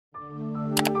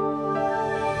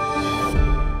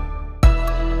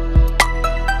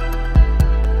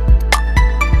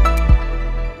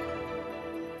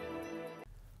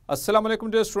Assalamu alaikum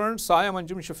dear students, I am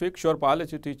Anjum Shafiq, your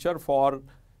biology teacher for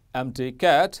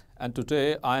Mdcat, and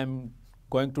today I am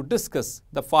going to discuss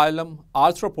the phylum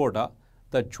Arthropoda,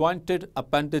 the jointed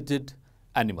appendaged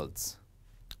animals.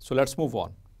 So let's move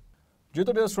on.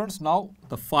 Dear students, now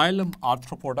the phylum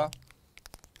Arthropoda.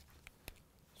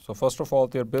 So first of all,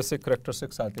 their basic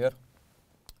characteristics are there.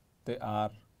 They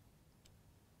are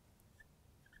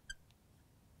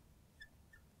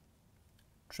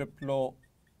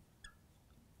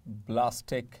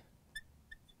triploblastic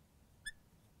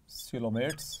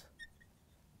coelomates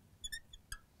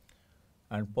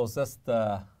and possess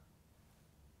the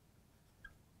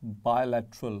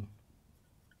bilateral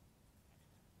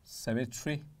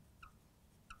symmetry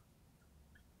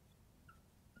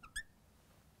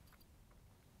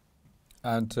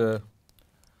and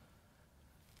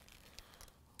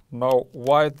now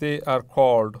why they are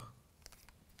called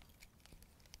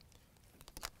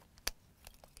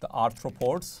the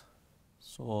arthropods.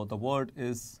 So the word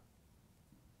is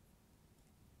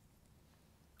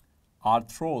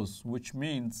arthros, which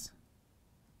means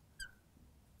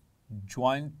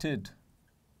jointed,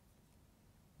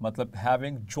 matlab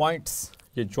having joints,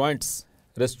 ye joints,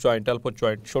 wrist joint, elbow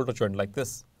joint, shoulder joint like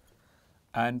this,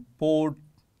 and pods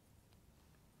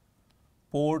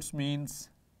means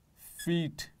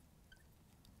feet,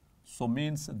 so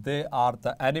means they are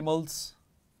the animals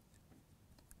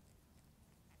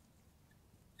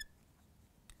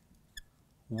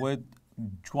with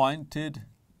jointed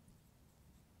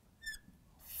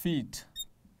feet.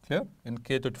 Clear?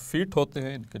 इनके जो feet होते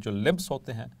हैं, इनके जो limbs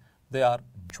होते हैं, they are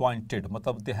jointed.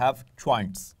 मतलब they have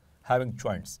joints, having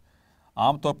joints.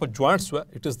 आमतौर पर joints हुआ,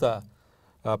 it is the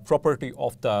property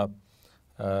of the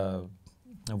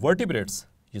vertebrates.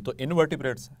 ये तो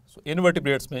invertebrates हैं. So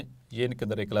invertebrates में ये इनके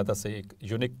अंदर एक अलग से एक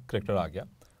unique character आ गया.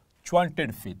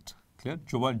 Jointed feet. Clear?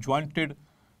 Jointed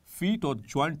feet और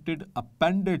jointed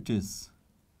appendages.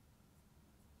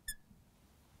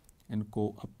 इनको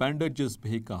appendages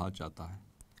भी कहा जाता है.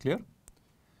 Clear?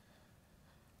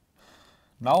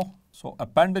 Now, so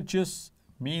appendages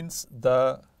means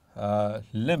the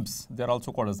limbs. They are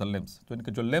also called as the limbs. तो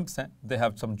इनके जो limbs हैं, they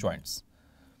have some joints.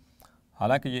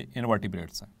 हालांकि ये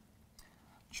invertebrates हैं.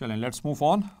 चलें, let's move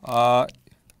on.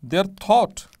 They are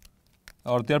thought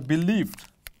or they are believed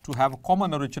to have a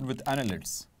common origin with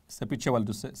annelids. इससे पीछे वाले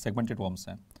जो segmented worms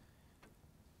हैं.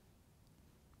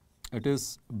 It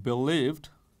is believed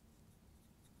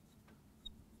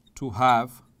to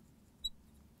have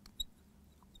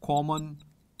common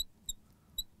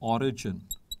origin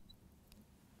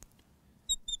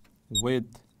with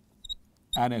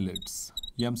annelids.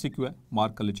 ये MCQ है,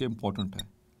 मार्क कर लीजिए, इंपॉर्टेंट है.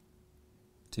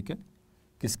 ठीक है,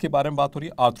 किसके बारे में बात हो रही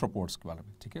है? आर्थ्रोपोड्स के बारे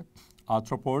में. ठीक है,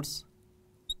 arthropods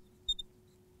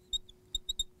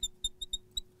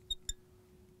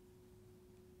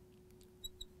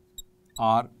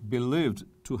are believed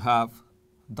to have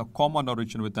the common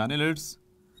origin with annelids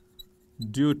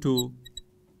due to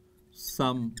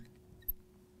some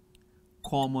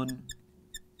common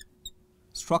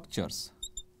structures.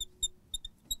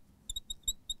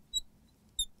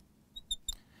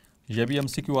 ये भी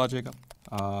MCQ आ जाएगा.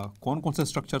 कौन कौन से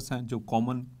स्ट्रक्चर्स हैं जो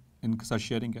कॉमन इनके साथ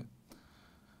शेयरिंग है?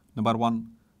 Number 1,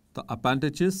 the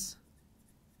appendages.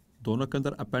 दोनों के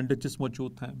अंदर appendages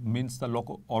मौजूद हैं, means the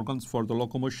organs for the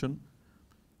locomotion.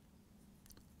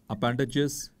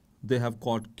 Appendages, they have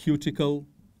got cuticle.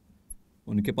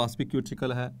 उनके पास भी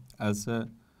cuticle है as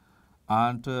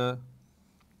and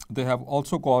they have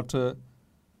also got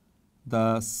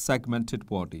the segmented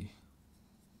body.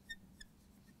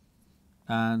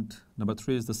 And number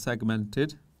 3 is the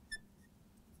segmented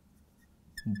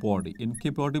body.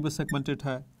 इनकी body भी segmented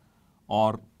है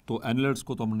और तो annelids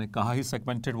को तो हमने कहा ही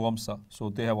segmented worms था, so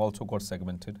they have also got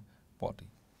segmented body.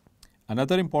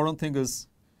 Another important thing is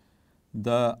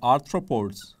the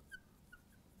arthropods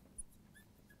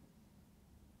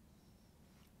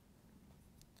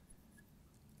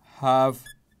have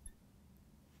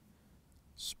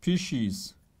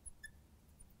species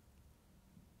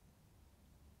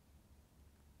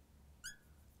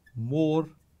more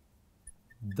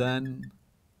than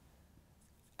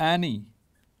any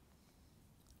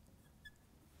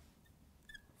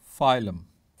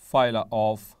phyla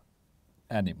of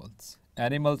animals.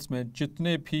 Animals में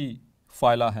जितने भी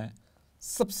फाइला हैं,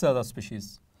 सबसे ज़्यादा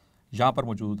स्पीशीज़ यहाँ पर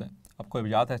मौजूद हैं. आपको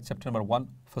याद है chapter number 1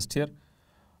 first year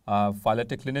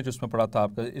phyletic lineage जिसमें पढ़ा था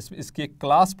आपका, इसकी एक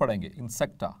क्लास पढ़ेंगे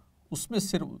इंसेक्टा, उसमें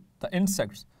सिर्फ the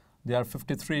insects they are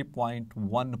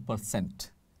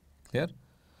 53.1%. Clear?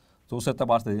 तो उस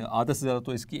एतबार से आधे से ज़्यादा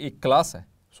तो इसकी एक क्लास है.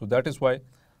 सो दैट इज़ वाई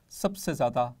सबसे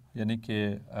ज़्यादा यानी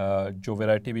कि जो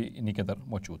वैरायटी भी इन्हीं के अंदर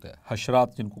मौजूद है,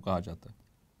 हशरात जिनको कहा जाता है.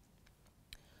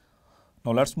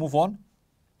 Now let's move on.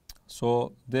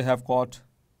 So they have got,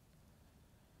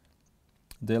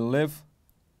 they live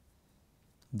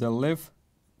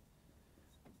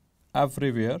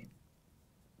everywhere,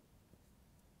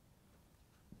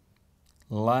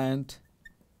 land,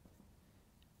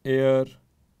 air,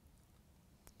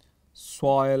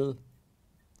 soil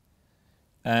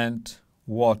and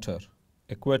water.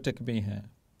 Aquatic भी हैं,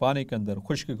 पानी के अंदर,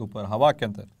 खुश्की के ऊपर, हवा के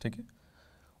अंदर, ठीक है.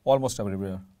 Almost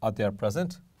everywhere are they are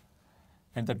present,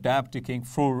 and the damp decaying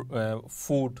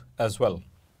food as well.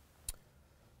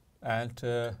 And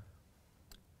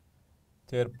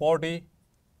their body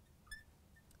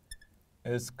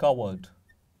is covered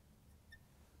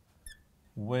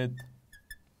with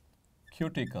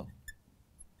cuticle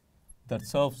that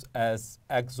serves as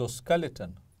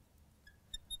exoskeleton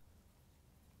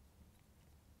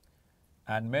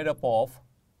and made up of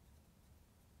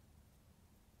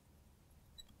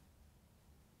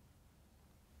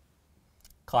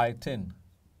chitin,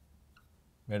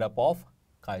 made up of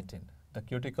chitin. The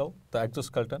cuticle, the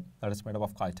exoskeleton, that is made up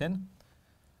of chitin.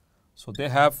 So they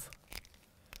have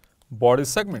body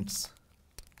segments.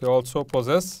 They also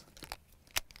possess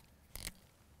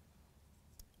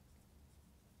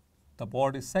the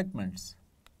body segments.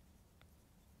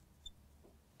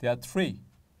 There are three.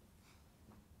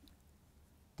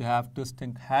 They have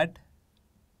distinct head,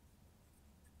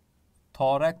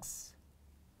 thorax,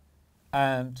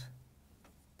 and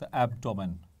the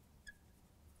abdomen.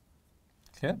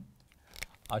 Clear?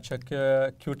 अच्छा,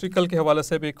 cuticle के हवाले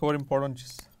से भी एक और important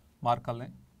चीज mark कर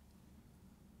लें.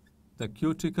 The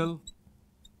cuticle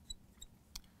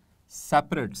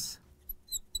separates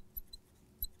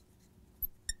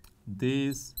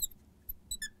these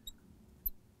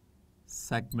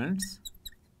segments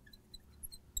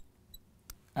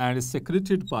and is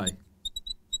secreted by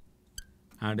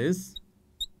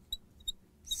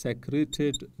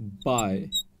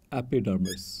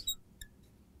epidermis.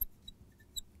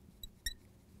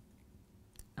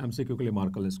 MCQ के लिए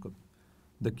मार्क कर लें इसको.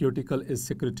 The cuticle is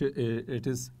secreted, it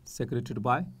is secreted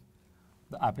by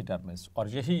the epidermis. और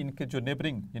यही इनके जो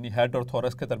नेबरिंग यानी हेड और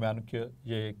थोरक्स के दरमियान के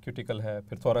ये क्यूटिकल है,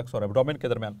 फिर थोरक्स और एब्डोमेन के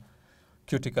दरमियान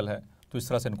क्यूटिकल है, तो इस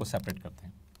तरह से इनको सेपरेट करते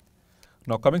हैं.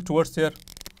 Now coming towards their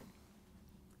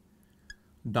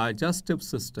digestive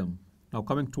system.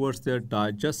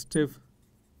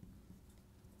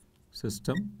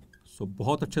 So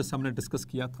बहुत अच्छे से हमने डिस्कस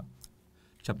किया था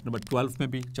चैप्टर नंबर 12 में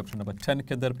भी, चैप्टर नंबर 10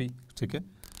 के अंदर भी, ठीक है.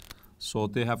 So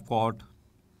they have got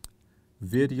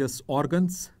various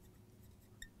organs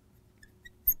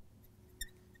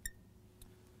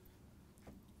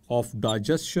of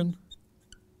digestion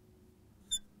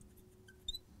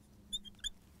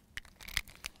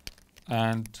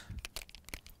and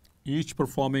each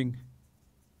performing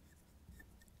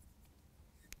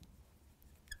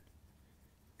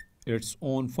its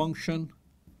own function.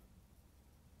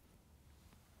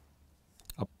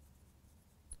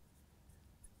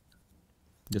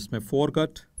 जिसमें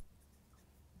foregut,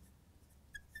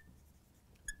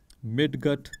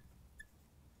 midgut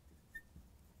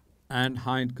and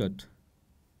hindgut.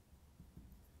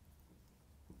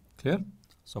 Clear?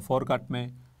 So foregut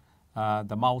में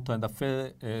the mouth and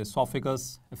the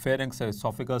esophagus, pharynx,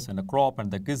 esophagus and the crop and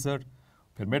the gizzard.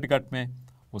 फिर midgut में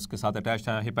उसके साथ attached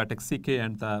है hepatic cache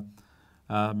and the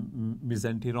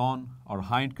mesenteron or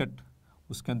hindgut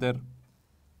उसके अंदर.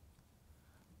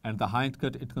 And the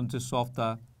hindgut, it consists of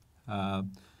the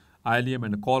ileum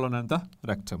and the colon and the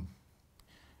rectum.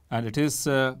 And it is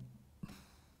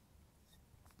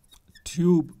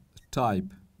tube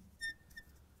type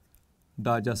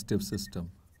digestive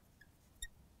system.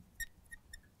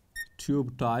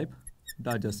 Tube type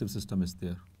digestive system is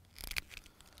there.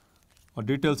 और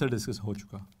detail से discuss हो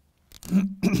चुका.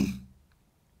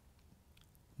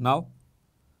 Now,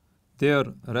 their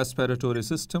respiratory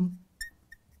system.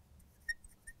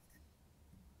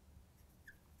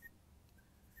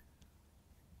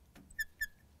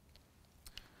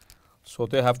 So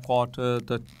they have got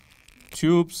the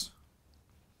tubes,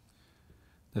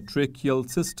 the tracheal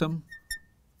system,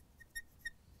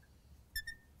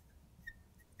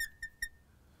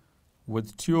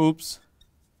 with tubes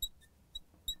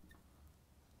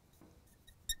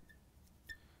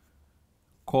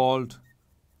called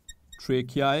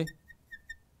tracheae,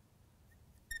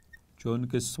 जो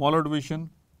उनके smaller division,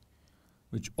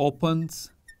 which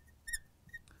opens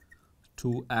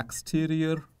to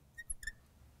exterior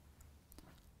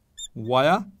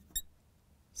via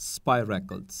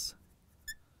spiracles.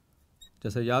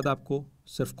 जैसे याद आपको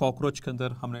सिर्फ कॉकरोच के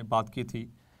अंदर हमने बात की थी,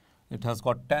 it has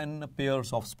got 10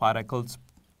 pairs of spiracles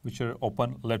which are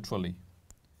open laterally.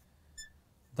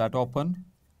 That open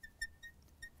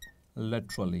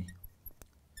laterally.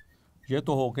 ये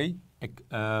तो हो गई एक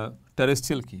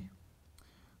टेरेस्ट्रियल की.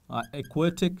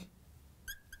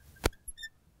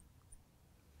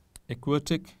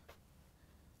 Aquatic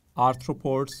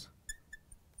arthropods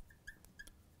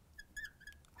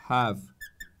have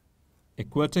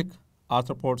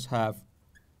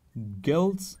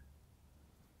gills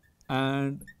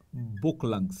and book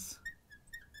lungs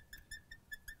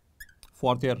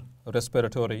for their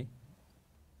respiratory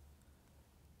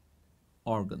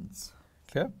organs.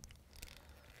 Okay,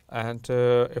 and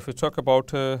if we talk about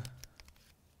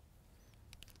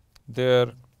their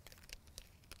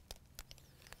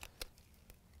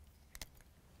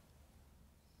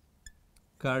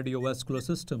cardiovascular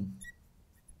system,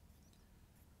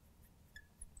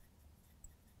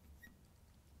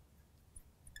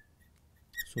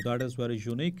 so that is very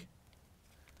unique.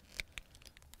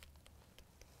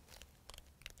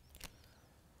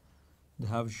 They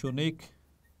have unique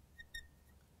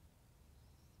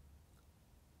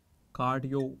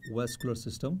cardiovascular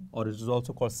system, or it is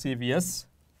also called CVS,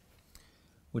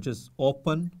 which is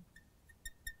open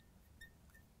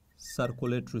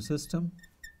circulatory system.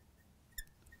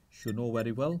 You know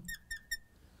very well,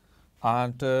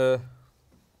 and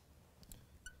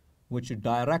which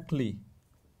directly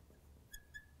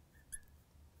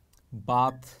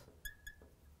bath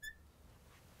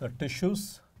the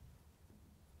tissues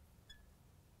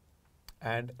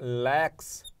and lacks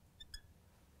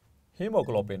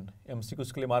hemoglobin.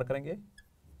 MCQ के लिए mark करेंगे.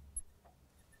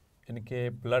 इनके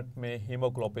blood में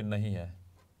haemoglobin नहीं है,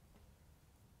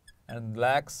 and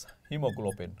lacks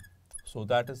hemoglobin, so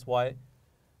that is why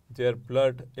their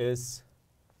blood is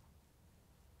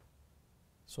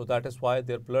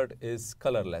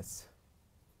colorless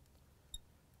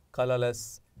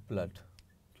blood,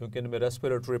 क्योंकि इनमें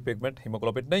respiratory pigment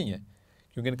haemoglobin नहीं है,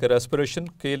 क्योंकि इनके रेस्पिरेशन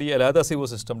के लिए अलहदा से वो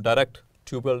सिस्टम डायरेक्ट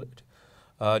ट्यूबल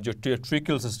जो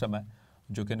ट्रिक्यूल सिस्टम है,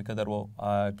 जो कि इनके अंदर वो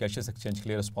गैसेस एक्सचेंज के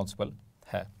लिए रिस्पॉन्सिबल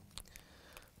है.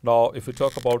 Now if you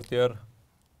talk about their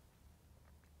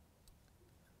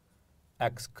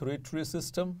excretory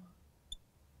system,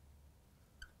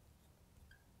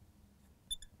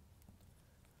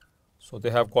 so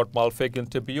they have got Malpighian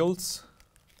tubules.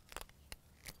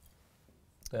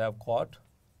 They have got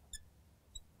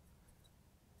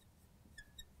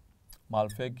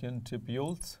Malpighian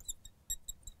tubules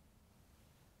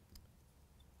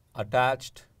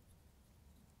attached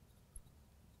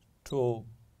to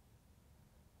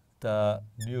the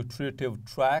nutritive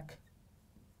tract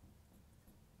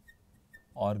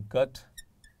और गट.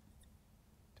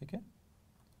 ठीक है,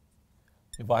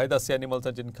 ये वाहिद ऐसे एनिमल्स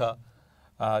हैं जिनका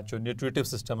जो न्यूट्रिटिव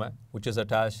सिस्टम है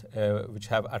which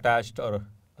have attached or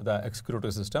the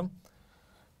excretory system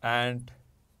and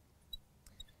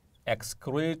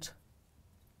excrete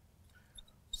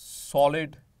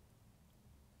solid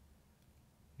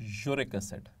uric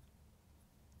acid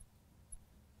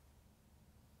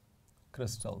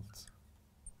crystals.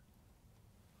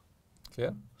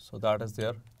 Clear? So that is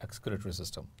their excretory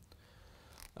system.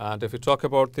 And if you talk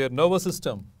about their nervous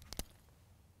system,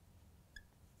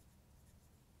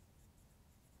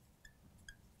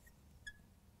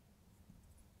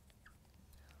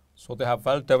 so they have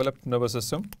well developed nervous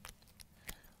system.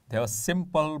 They have a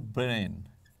simple brain.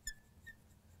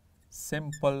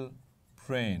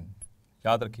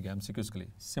 याद रखिएगा MCQs के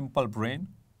लिए. Simple brain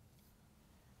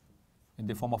in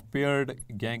the form of paired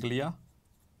ganglia.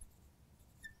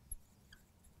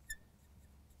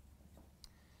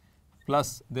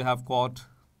 Plus they have got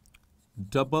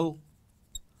double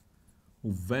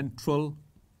ventral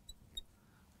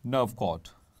nerve cord.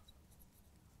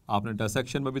 आपने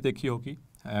dissection में भी देखी होगी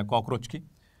cockroach की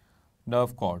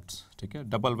नर्व कॉर्ड्स. ठीक है,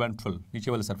 डबल वेंट्रल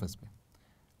नीचे वाले सरफेस पे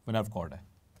वो नर्व कॉर्ड है.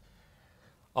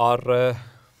 और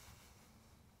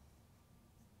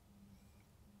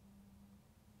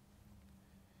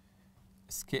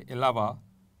इसके अलावा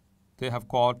they have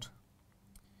got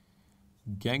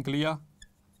ganglia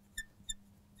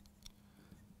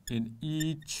in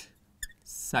each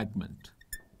segment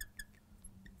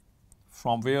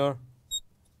from where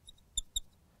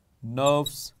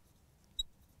nerves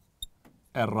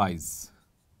arise.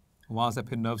 वहाँ से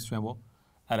फिर nerves जो हैं वो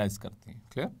arise करती हैं.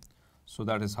 Clear? So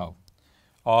that is how.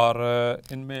 और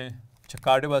इनमें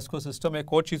cardiovascular system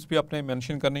एक और चीज़ भी आपने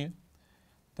mention करनी है.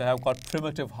 They have got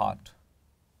primitive heart.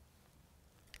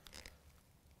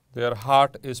 Their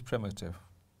heart is primitive.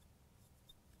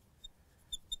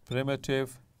 Primitive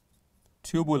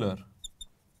tubular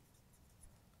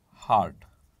heart.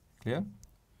 Clear?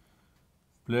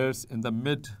 Present in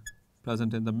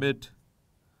the mid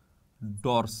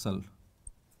dorsal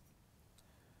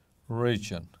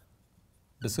region.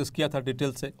 Discuss किया था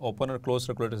डिटेल से. ओपन और क्लोज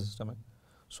सर्कुलेटरी सिस्टम है.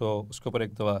 सो उसके ऊपर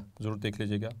एक दफ़ा ज़रूर देख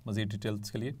लीजिएगा मज़ीद डिटेल्स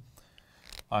के लिए.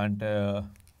 And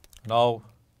now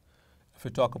if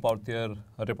you talk about their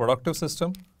reproductive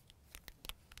system,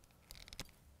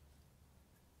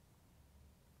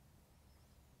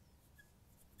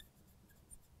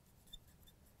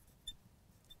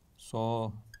 so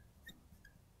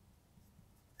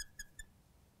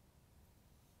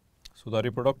the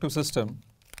reproductive system,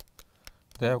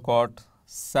 they have got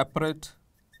separate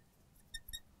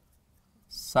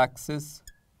sexes.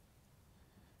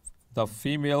 The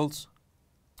females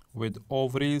with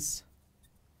ovaries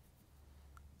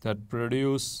that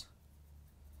produce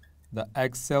the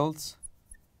egg cells,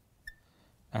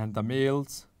 and the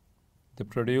males,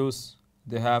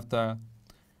 they have the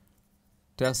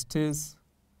testes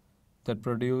that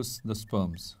produce the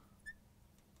sperms.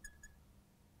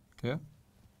 Okay,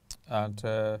 and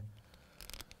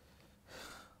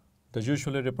they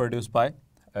usually reproduce by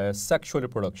sexual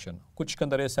reproduction. कुछ के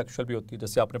अंदर asexual भी होती है,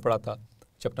 जैसे आपने पढ़ा था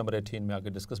चैप्टर नंबर 18 में, आगे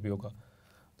डिस्कस भी होगा.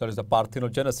 There is the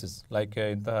parthenogenesis, like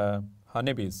in the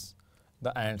honeybees,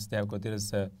 the ants, they have got, there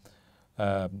is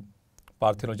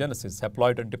parthenogenesis,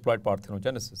 haploid and diploid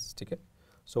parthenogenesis. ठीक है,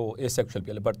 so asexual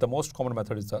भी, but the most common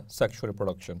method is the sexual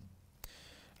reproduction.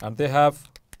 And they have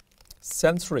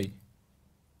sensory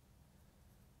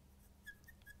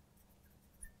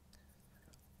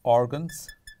organs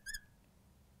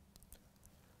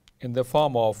in the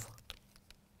form of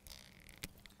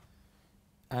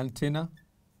antenna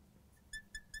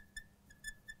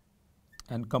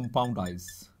and compound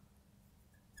eyes.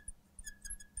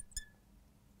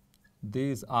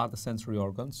 These are the sensory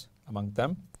organs among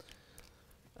them,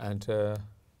 and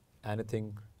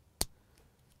anything.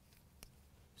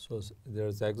 So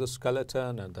there's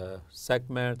exoskeleton and the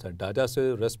segments and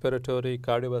digestive, respiratory,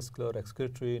 cardiovascular,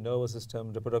 excretory, nervous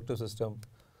system, reproductive system,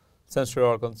 sensory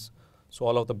organs. So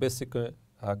all of the basic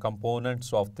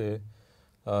components of the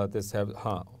this have.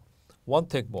 One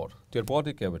thing more, their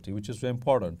body cavity, which is very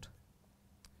important.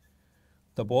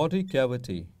 The body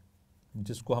cavity,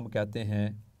 जिसको हम कहते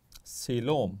हैं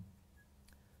coelom,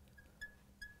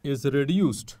 is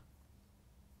reduced.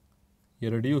 ये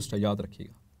reduced है, याद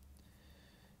रखिएगा.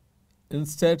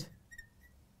 Instead,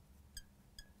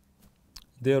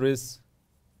 there is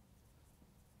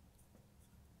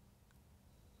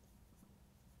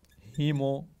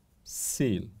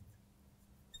hemocoel,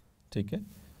 ठीक है,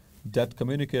 that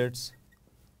communicates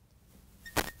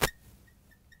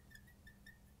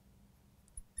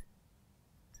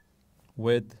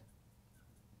with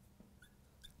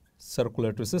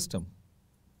circulatory system.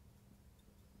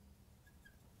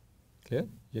 Clear?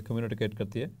 ये communicate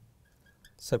करती है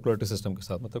सर्कुलेटरी सिस्टम के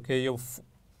साथ. मतलब कि ये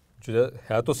जो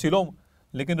है तो सीलोम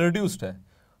लेकिन रिड्यूस्ड है,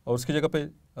 और उसकी जगह पे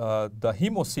the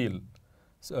haemocoel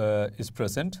is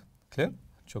present. Clear?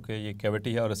 जो कि ये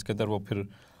कैविटी है और इसके अंदर वो फिर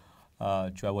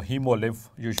जो है वो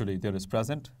haemolymph usually there is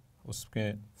present,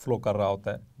 उसमें फ्लो कर रहा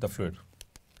होता है द फ्लूइड.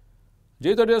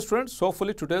 जी तो dear students,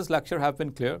 hopefully today's lecture have been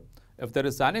clear. If there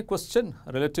is any question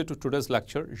related to today's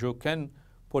lecture, you can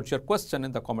put your question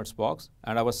in the comments box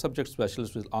and our subject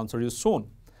specialist will answer you soon.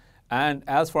 And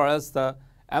as far as the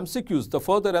MCQs, the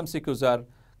further MCQs are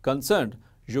concerned,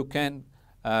 you can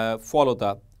follow the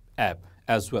app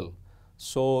as well.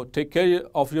 So take care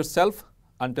of yourself.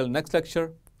 Until next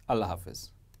lecture, Allah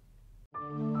Hafiz.